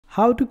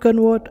How to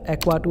convert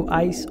Aqua to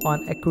ice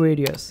on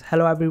Aquarius.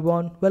 Hello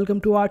everyone, welcome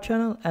to our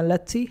channel and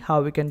let's see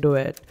how we can do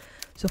it.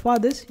 So for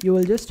this you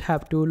will just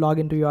have to log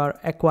into your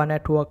Aqua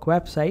network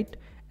website,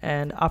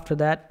 and after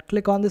that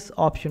click on this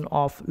option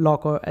of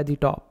locker at the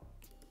top.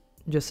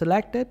 Just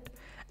select it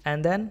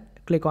and then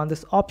click on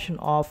this option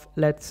of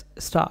let's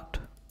start.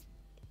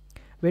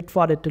 Wait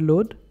for it to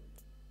load,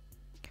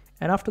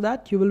 and after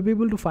that you will be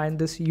able to find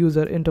this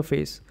user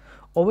interface.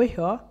 Over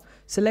here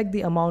select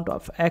the amount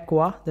of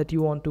aqua that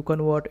you want to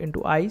convert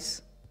into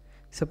ice.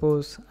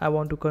 Suppose I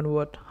want to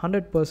convert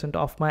 100%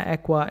 of my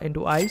aqua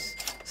into ice,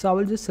 so I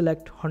will just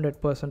select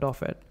 100%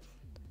 of it.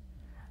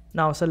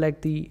 Now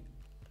select the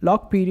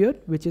lock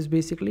period, which is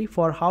basically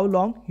for how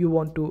long you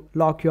want to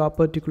lock your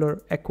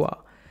particular aqua.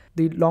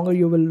 The longer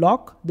you will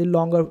lock, the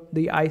longer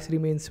the ice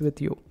remains with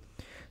you.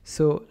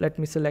 So let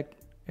me select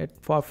it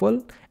for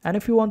full, and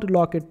if you want to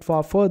lock it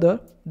for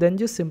further, then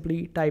just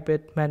simply type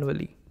it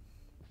manually.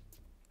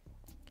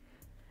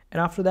 And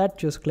after that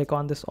just click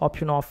on this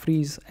option of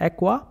freeze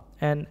aqua,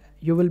 and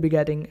you will be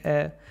getting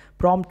a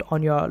prompt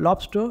on your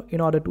lobster in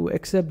order to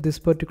accept this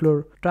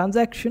particular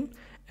transaction.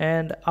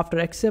 And after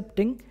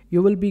accepting,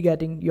 you will be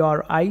getting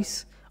your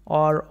ice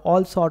or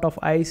all sort of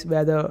ice,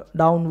 whether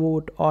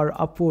downvote or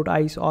upvote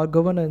ice or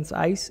governance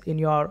ice, in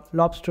your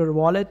lobster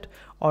wallet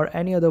or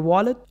any other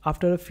wallet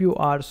after a few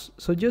hours.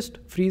 So just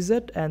freeze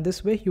it, and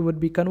this way you would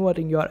be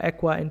converting your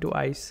aqua into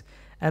ice,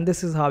 and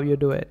this is how you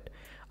do it.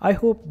 I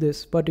hope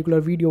this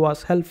particular video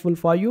was helpful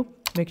for you.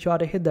 Make sure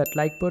to hit that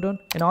like button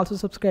and also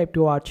subscribe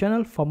to our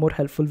channel for more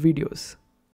helpful videos.